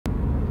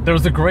There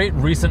was a great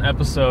recent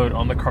episode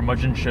on the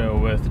Carmudgeon Show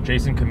with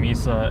Jason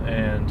Cammisa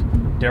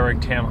and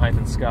Derek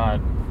Tam-Scott,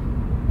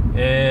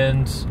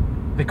 and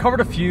they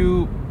covered a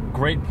few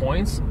great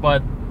points,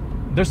 but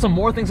there's some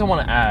more things I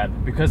want to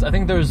add, because I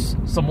think there's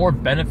some more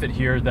benefit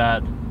here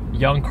that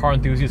young car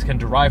enthusiasts can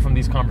derive from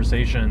these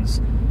conversations,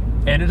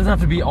 and it doesn't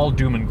have to be all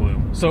doom and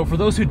gloom. So for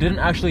those who didn't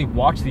actually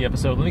watch the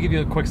episode, let me give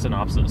you a quick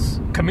synopsis.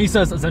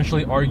 Cammisa is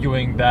essentially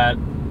arguing that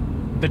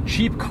the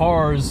cheap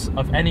cars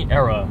of any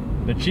era,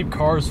 the cheap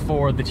cars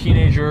for the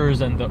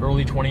teenagers and the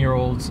early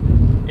 20-year-olds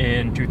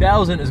in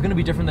 2000 is going to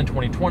be different than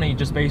 2020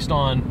 just based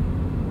on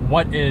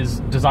what is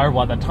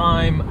desirable at that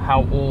time,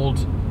 how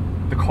old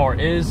the car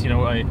is. You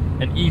know, an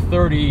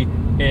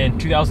E30 in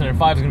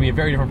 2005 is going to be a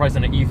very different price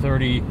than an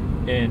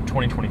E30 in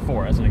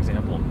 2024, as an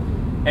example.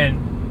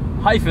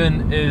 And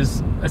Hyphen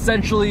is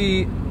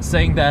essentially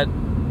saying that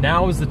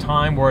now is the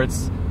time where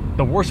it's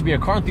the worst to be a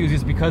car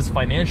enthusiast because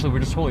financially we're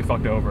just totally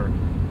fucked over.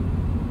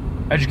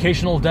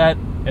 Educational debt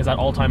is at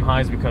all-time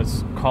highs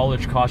because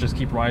college costs just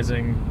keep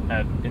rising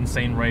at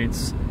insane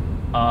rates.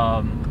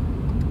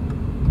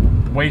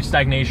 Wage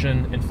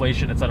stagnation,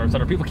 inflation, etc.,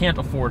 etc. People can't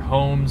afford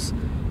homes.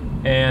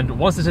 And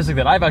one statistic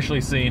that I've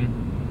actually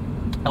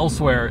seen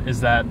elsewhere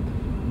is that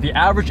the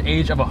average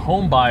age of a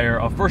home buyer,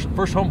 a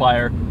first home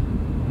buyer,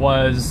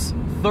 was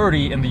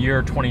 30 in the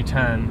year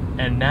 2010,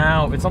 and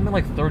now it's something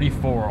like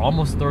 34,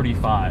 almost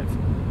 35.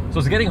 So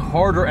it's getting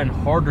harder and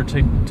harder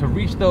to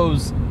reach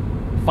those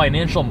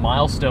financial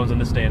milestones in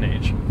this day and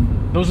age.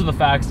 Those are the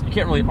facts. You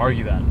can't really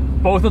argue that.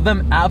 Both of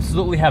them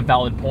absolutely have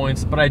valid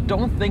points, but I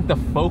don't think the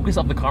focus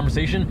of the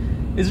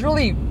conversation is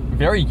really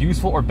very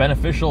useful or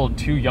beneficial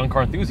to young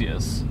car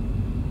enthusiasts.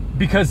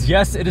 Because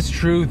yes, it is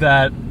true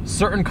that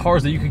certain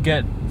cars that you could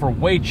get for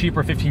way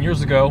cheaper 15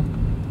 years ago,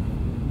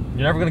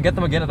 you're never going to get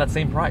them again at that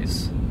same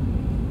price.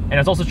 And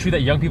it's also true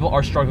that young people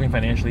are struggling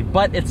financially,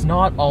 but it's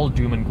not all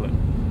doom and gloom.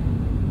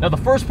 Now, the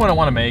first point I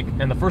want to make,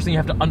 and the first thing you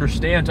have to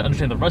understand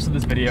the rest of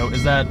this video,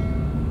 is that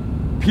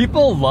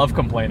people love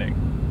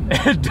complaining.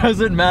 It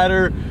doesn't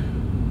matter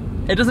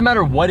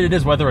what it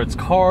is, whether it's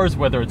cars,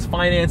 whether it's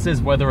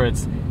finances, whether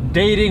it's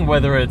dating,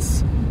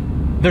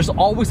 there's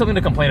always something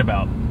to complain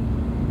about.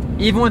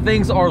 Even when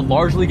things are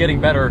largely getting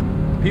better,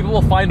 people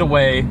will find a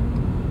way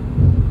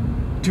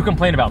to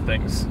complain about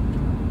things.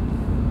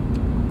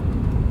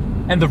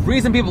 And the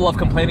reason people love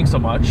complaining so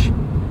much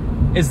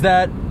is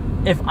that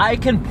if I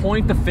can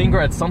point the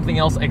finger at something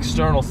else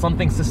external,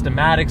 something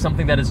systematic,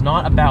 something that is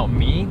not about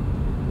me,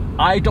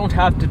 I don't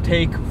have to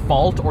take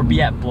fault or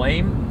be at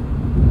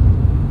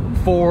blame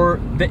for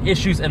the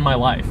issues in my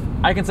life.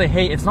 I can say,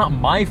 hey, it's not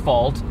my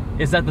fault,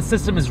 it's that the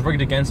system is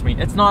rigged against me.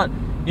 It's not,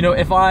 you know,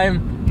 if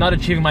I'm not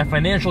achieving my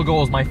financial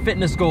goals, my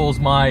fitness goals,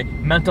 my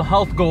mental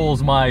health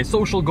goals, my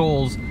social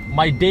goals,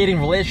 my dating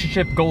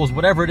relationship goals,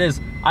 whatever it is,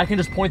 I can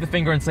just point the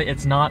finger and say,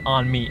 it's not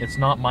on me, it's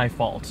not my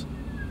fault.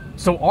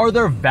 So are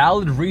there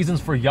valid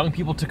reasons for young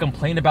people to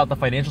complain about the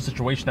financial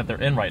situation that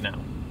they're in right now?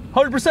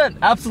 100%,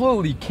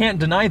 absolutely, can't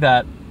deny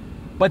that.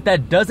 But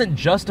that doesn't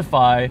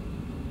justify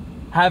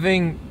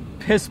having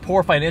piss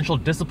poor financial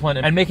discipline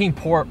and making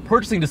poor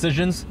purchasing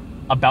decisions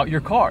about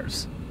your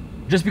cars.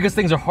 Just because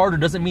things are harder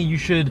doesn't mean you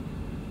should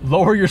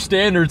lower your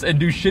standards and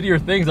do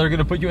shittier things that are going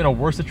to put you in a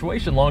worse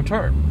situation long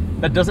term.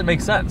 That doesn't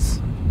make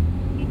sense.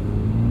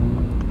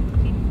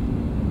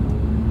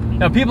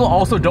 Now, people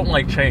also don't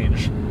like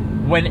change.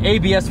 When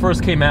ABS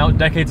first came out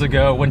decades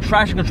ago, when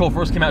traction control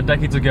first came out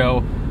decades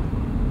ago,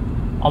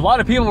 a lot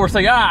of people were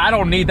saying, I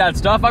don't need that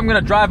stuff. I'm going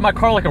to drive my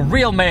car like a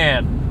real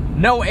man.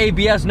 No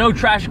ABS, no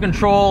traction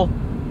control.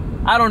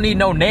 I don't need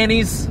no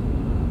nannies.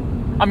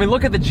 I mean,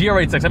 look at the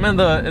GR86. I'm in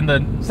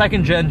the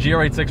second gen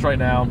GR86 right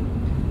now.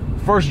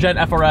 First gen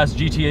FRS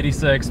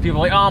GT86. People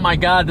are like, oh my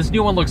god, this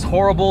new one looks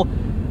horrible.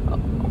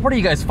 What are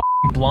you guys,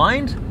 f***ing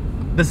blind?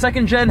 The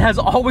second gen has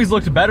always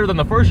looked better than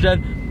the first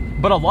gen,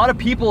 but a lot of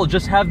people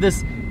just have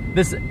this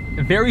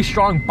very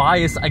strong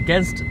bias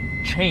against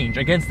change,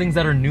 against things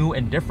that are new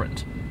and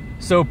different.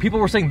 So people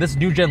were saying this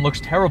new gen looks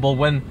terrible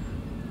when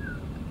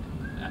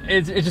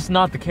it's just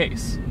not the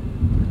case.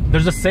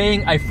 There's a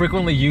saying I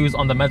frequently use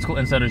on the Med School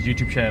Insider's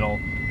YouTube channel,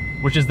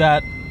 which is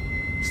that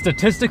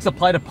statistics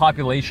apply to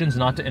populations,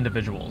 not to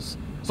individuals.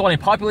 So on a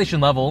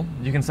population level,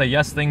 you can say,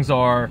 yes, things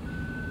are,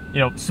 you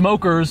know,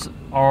 smokers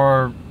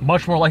are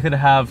much more likely to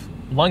have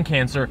lung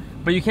cancer,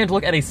 but you can't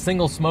look at a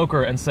single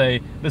smoker and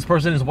say, this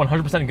person is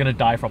 100% going to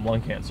die from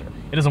lung cancer.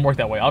 It doesn't work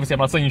that way. Obviously, I'm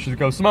not saying you should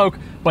go smoke,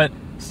 but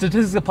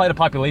statistics apply to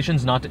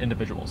populations, not to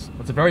individuals.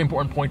 That's a very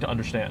important point to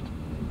understand.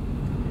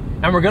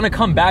 And we're going to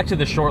come back to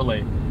this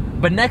shortly.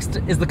 But next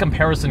is the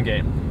comparison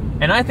game.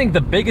 And I think the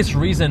biggest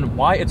reason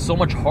why it's so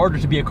much harder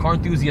to be a car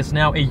enthusiast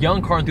now, a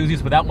young car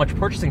enthusiast without much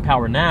purchasing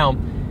power now,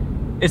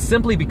 is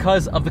simply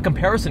because of the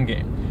comparison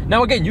game.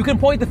 Now again, you can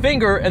point the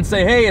finger and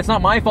say, hey, it's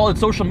not my fault,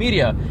 it's social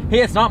media.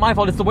 Hey, it's not my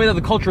fault, it's the way that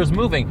the culture is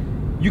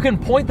moving. You can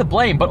point the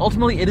blame, but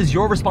ultimately it is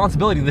your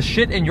responsibility. The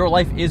shit in your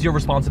life is your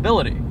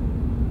responsibility.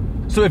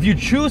 So if you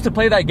choose to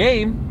play that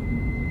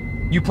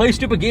game, you play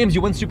stupid games,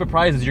 you win stupid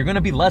prizes. You're gonna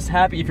be less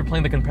happy if you're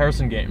playing the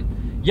comparison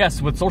game.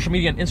 Yes, with social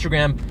media and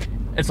Instagram,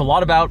 it's a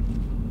lot about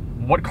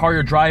what car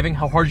you're driving,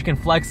 how hard you can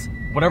flex,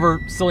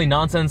 whatever silly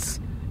nonsense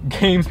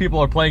games people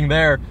are playing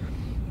there.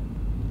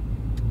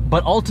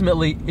 But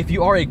ultimately, if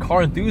you are a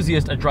car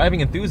enthusiast, a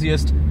driving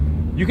enthusiast,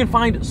 you can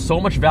find so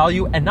much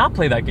value and not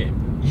play that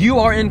game. You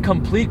are in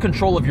complete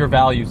control of your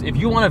values. If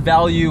you want to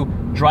value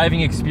driving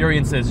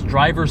experiences,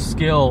 driver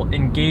skill,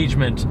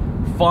 engagement,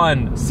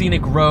 fun,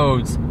 scenic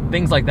roads,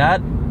 things like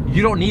that,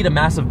 you don't need a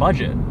massive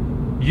budget.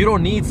 You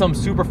don't need some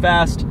super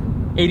fast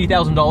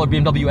 $80,000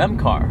 BMW M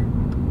car.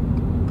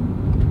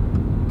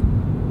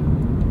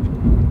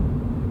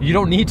 You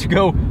don't need to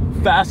go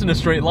fast in a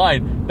straight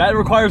line. That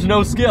requires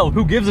no skill.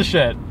 Who gives a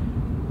shit?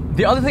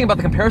 The other thing about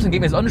the comparison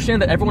game is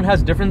understand that everyone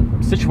has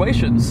different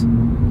situations.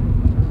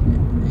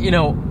 You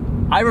know,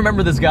 I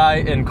remember this guy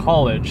in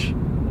college,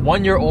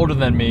 1 year older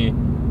than me.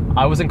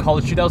 I was in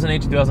college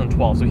 2008 to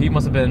 2012, so he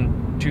must have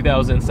been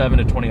 2007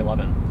 to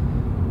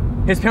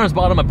 2011. His parents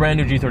bought him a brand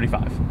new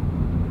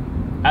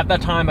G35. At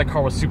that time, that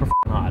car was super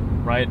hot,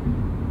 right?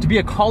 To be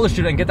a college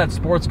student and get that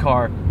sports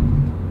car,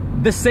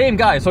 the same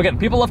guy. So again,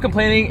 people love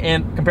complaining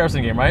and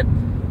comparison game, right?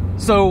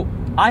 So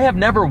I have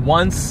never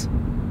once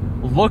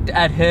looked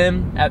at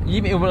him,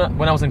 even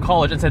when I was in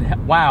college, and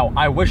said, wow,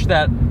 I wish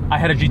that I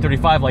had a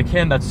G35 like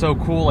him. That's so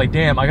cool. Like,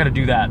 damn, I got to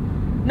do that.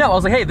 No, I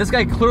was like, hey, this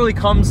guy clearly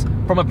comes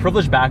from a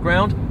privileged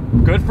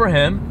background. Good for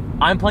him.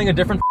 I'm playing a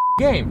different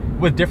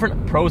game with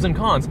different pros and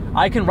cons.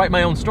 I can write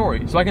my own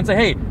story. So I can say,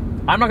 hey,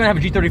 I'm not going to have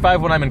a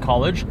G35 when I'm in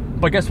college,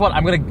 but guess what?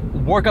 I'm going to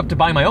work up to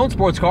buy my own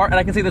sports car, and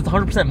I can say that's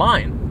 100%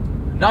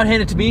 mine, not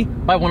handed to me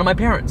by one of my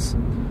parents.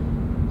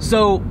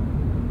 So,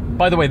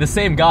 by the way, the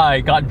same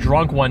guy got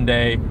drunk one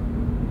day,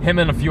 him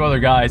and a few other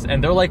guys,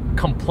 and they're like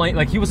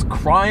like he was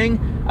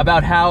crying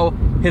about how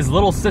his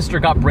little sister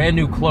got brand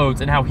new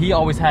clothes and how he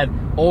always had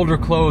older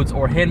clothes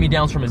or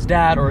hand-me-downs from his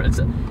dad, or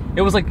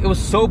it was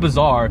so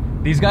bizarre.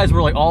 These guys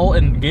were like all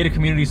in gated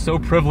communities, so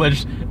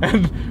privileged,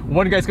 and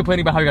one guy's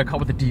complaining about how he got caught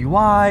with a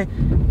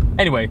DUI.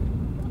 Anyway,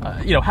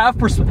 you know, have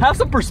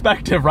some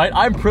perspective, right?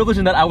 I'm privileged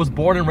in that I was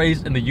born and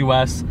raised in the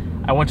U.S.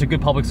 I went to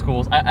good public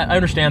schools. I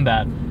understand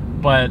that,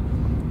 but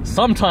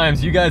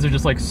sometimes you guys are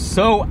just like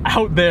so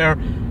out there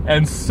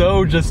and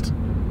so just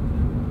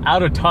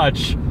out of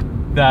touch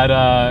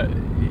that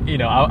you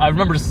know, I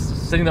remember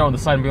just sitting there on the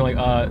side and being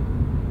like,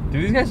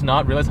 do these guys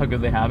not realize how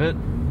good they have it?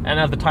 And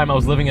at the time I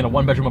was living in a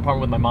one-bedroom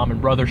apartment with my mom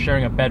and brother,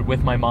 sharing a bed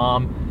with my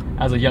mom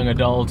as a young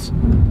adult,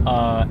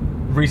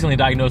 recently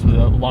diagnosed with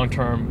a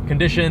long-term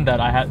condition that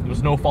it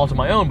was no fault of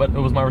my own, but it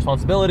was my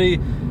responsibility,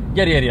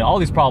 yada yada, all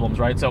these problems,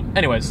 right? So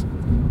anyways,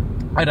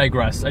 I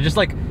digress. I just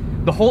like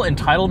the whole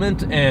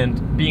entitlement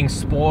and being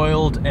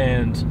spoiled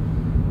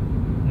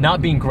and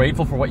not being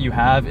grateful for what you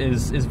have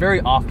is very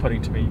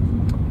off-putting to me.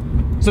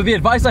 So the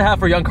advice I have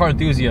for young car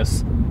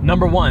enthusiasts,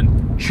 number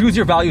one, choose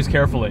your values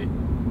carefully.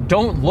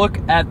 Don't look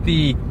at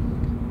the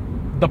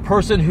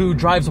person who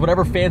drives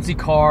whatever fancy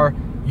car.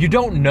 You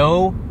don't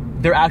know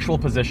their actual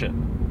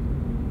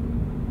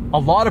position. A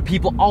lot of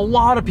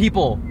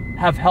people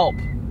have help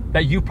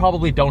that you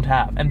probably don't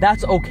have, and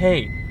that's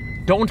okay.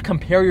 Don't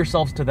compare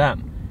yourselves to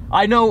them.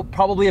 I know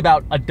probably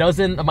about a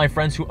dozen of my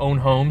friends who own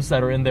homes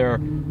that are in their,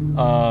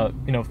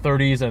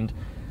 30s, and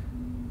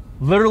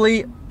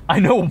literally, I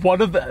know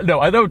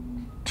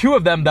two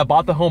of them that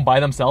bought the home by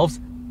themselves.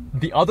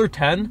 The other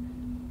 10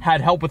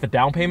 had help with the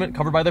down payment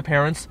covered by their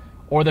parents,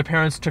 or their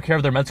parents took care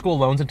of their med school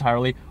loans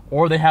entirely,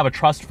 or they have a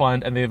trust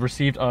fund and they've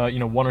received, $1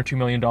 or $2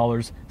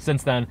 million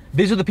since then.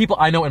 These are the people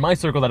I know in my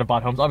circle that have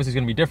bought homes. Obviously, it's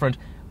going to be different,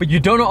 but you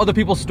don't know other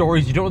people's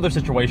stories. You don't know their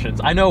situations.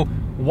 I know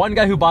one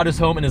guy who bought his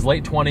home in his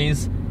late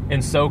 20s in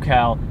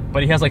SoCal,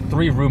 but he has like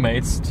 3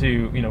 roommates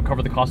to,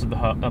 cover the cost of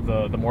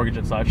the mortgage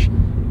and such.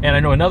 And I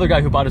know another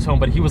guy who bought his home,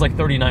 but he was like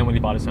 39 when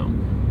he bought his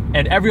home.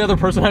 And every other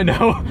person I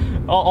know,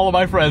 all of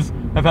my friends,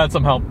 have had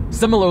some help.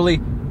 Similarly,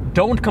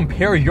 don't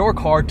compare your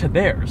car to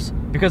theirs,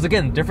 because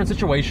again, different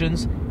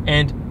situations,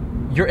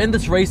 and you're in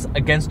this race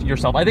against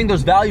yourself. I think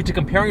there's value to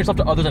comparing yourself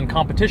to others in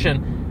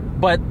competition,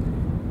 but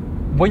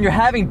when you're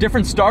having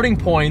different starting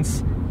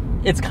points,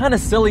 it's kind of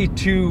silly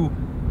to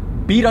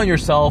beat on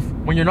yourself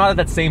when you're not at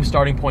that same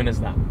starting point as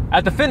them.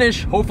 At the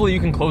finish, hopefully you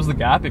can close the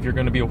gap if you're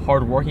going to be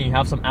hardworking, you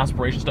have some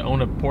aspirations to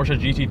own a Porsche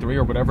GT3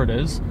 or whatever it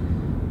is.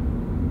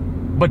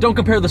 But don't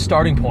compare the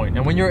starting point.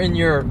 And when you're in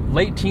your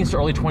late teens to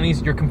early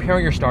 20s, you're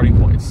comparing your starting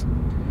points.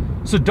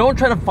 So don't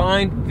try to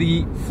find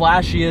the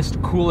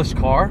flashiest, coolest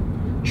car.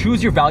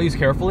 Choose your values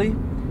carefully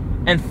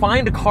and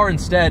find a car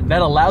instead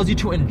that allows you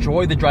to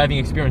enjoy the driving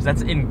experience,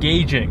 that's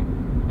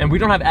engaging. And we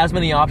don't have as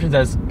many options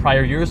as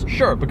prior years,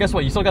 sure, but guess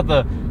what? You still got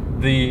the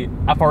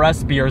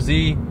FRS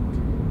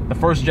BRZ, the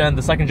first gen,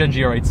 the second gen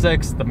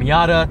GR86, the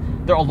Miata.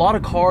 There are a lot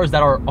of cars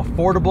that are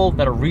affordable,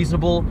 that are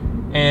reasonable,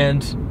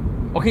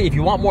 and okay, if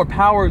you want more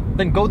power,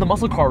 then go the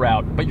muscle car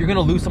route, but you're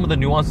gonna lose some of the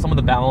nuance, some of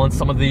the balance,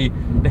 some of the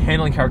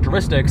handling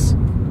characteristics.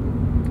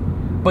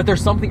 But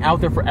there's something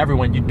out there for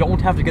everyone. You don't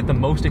have to get the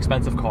most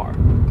expensive car.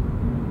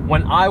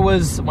 When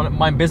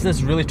my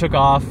business really took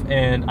off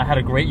and I had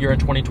a great year in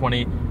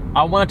 2020,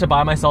 I wanted to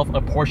buy myself a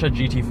Porsche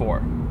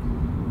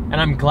GT4. And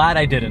I'm glad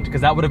I didn't,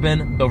 because that would have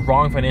been the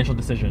wrong financial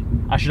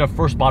decision. I should have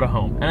first bought a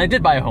home. And I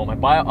did buy a home. I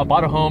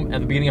bought a home at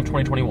the beginning of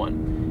 2021.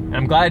 And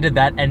I'm glad I did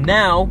that. And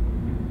now,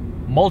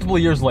 multiple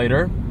years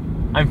later,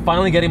 I'm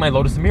finally getting my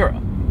Lotus Emira.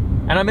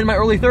 And I'm in my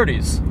early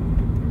 30s.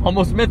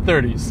 Almost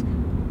mid-30s.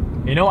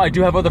 You know, I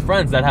do have other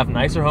friends that have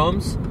nicer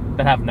homes,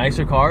 that have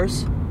nicer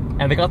cars,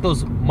 and they got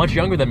those much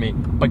younger than me.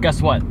 But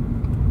guess what?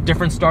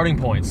 Different starting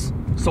points.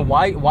 So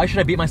why should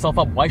I beat myself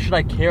up? Why should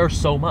I care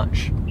so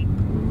much?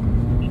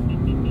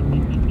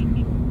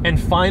 And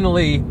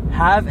finally,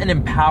 have an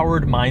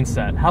empowered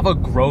mindset. Have a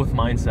growth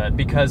mindset,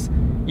 because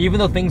even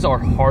though things are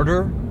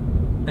harder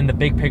in the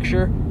big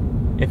picture,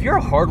 if you're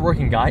a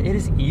hardworking guy, it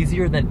is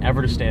easier than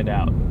ever to stand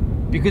out,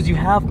 because you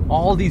have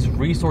all these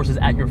resources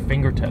at your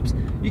fingertips.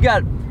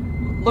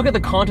 Look at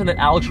the content that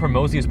Alex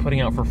Hormozi is putting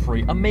out for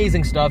free.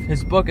 Amazing stuff.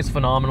 His book is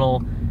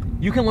phenomenal.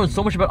 You can learn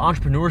so much about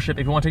entrepreneurship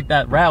if you want to take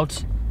that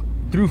route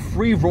through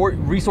free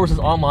resources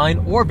online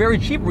or very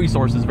cheap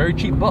resources, very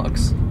cheap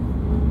books.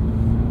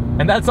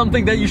 And that's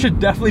something that you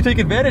should definitely take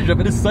advantage of.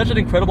 It is such an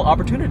incredible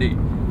opportunity.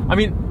 I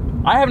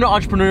mean, I have no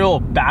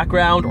entrepreneurial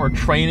background or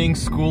training,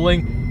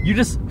 schooling. You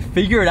just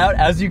figure it out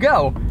as you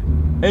go.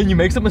 And you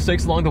make some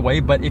mistakes along the way,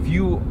 but if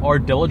you are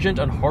diligent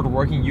and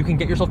hardworking, you can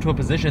get yourself to a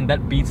position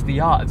that beats the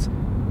odds.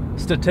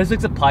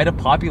 Statistics apply to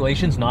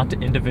populations, not to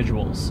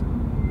individuals.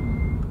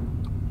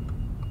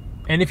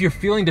 And if you're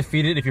feeling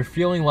defeated, if you're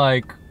feeling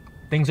like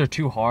things are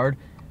too hard,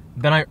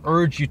 then I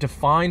urge you to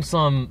find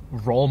some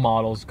role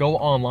models. Go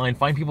online,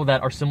 find people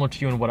that are similar to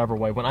you in whatever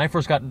way. When I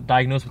first got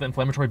diagnosed with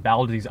inflammatory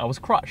bowel disease, I was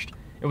crushed.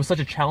 It was such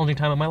a challenging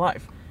time in my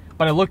life.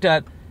 But I looked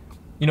at,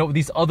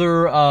 these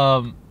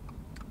other,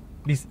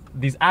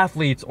 these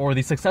athletes or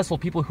these successful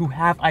people who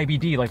have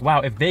IBD. Like, wow,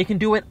 if they can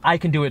do it, I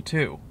can do it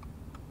too.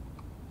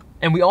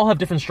 And we all have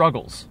different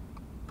struggles.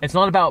 It's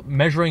not about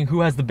measuring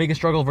who has the biggest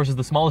struggle versus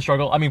the smallest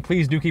struggle. I mean,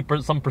 please do keep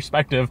some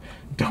perspective.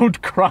 Don't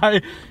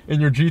cry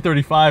in your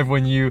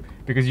G35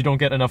 because you don't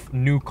get enough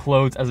new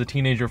clothes as a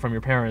teenager from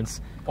your parents.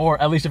 Or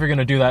at least if you're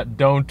gonna do that,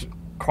 don't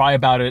cry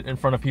about it in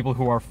front of people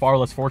who are far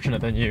less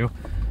fortunate than you.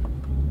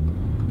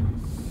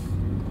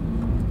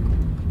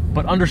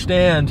 But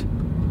understand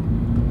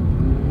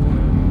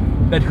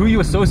that who you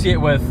associate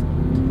with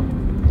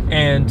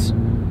and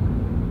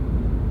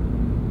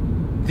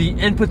the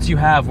inputs you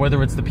have,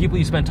 whether it's the people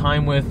you spend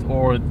time with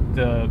or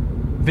the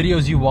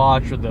videos you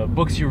watch or the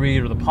books you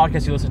read or the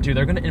podcasts you listen to,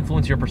 they're going to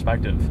influence your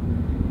perspective.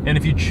 And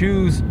if you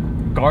choose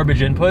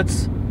garbage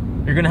inputs,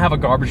 you're going to have a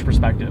garbage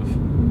perspective.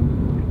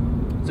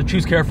 So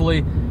choose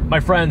carefully. My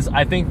friends,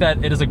 I think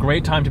that it is a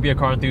great time to be a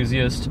car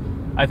enthusiast.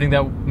 I think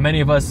that many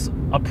of us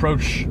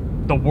approach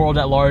the world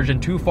at large in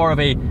too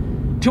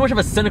much of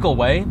a cynical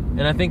way.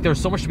 And I think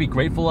there's so much to be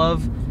grateful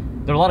of.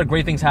 There are a lot of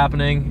great things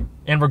happening.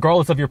 And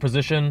regardless of your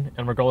position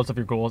and regardless of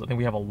your goals, I think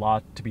we have a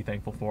lot to be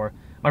thankful for.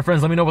 My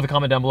friends, let me know with a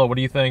comment down below. What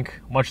do you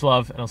think? Much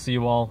love, and I'll see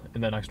you all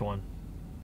in the next one.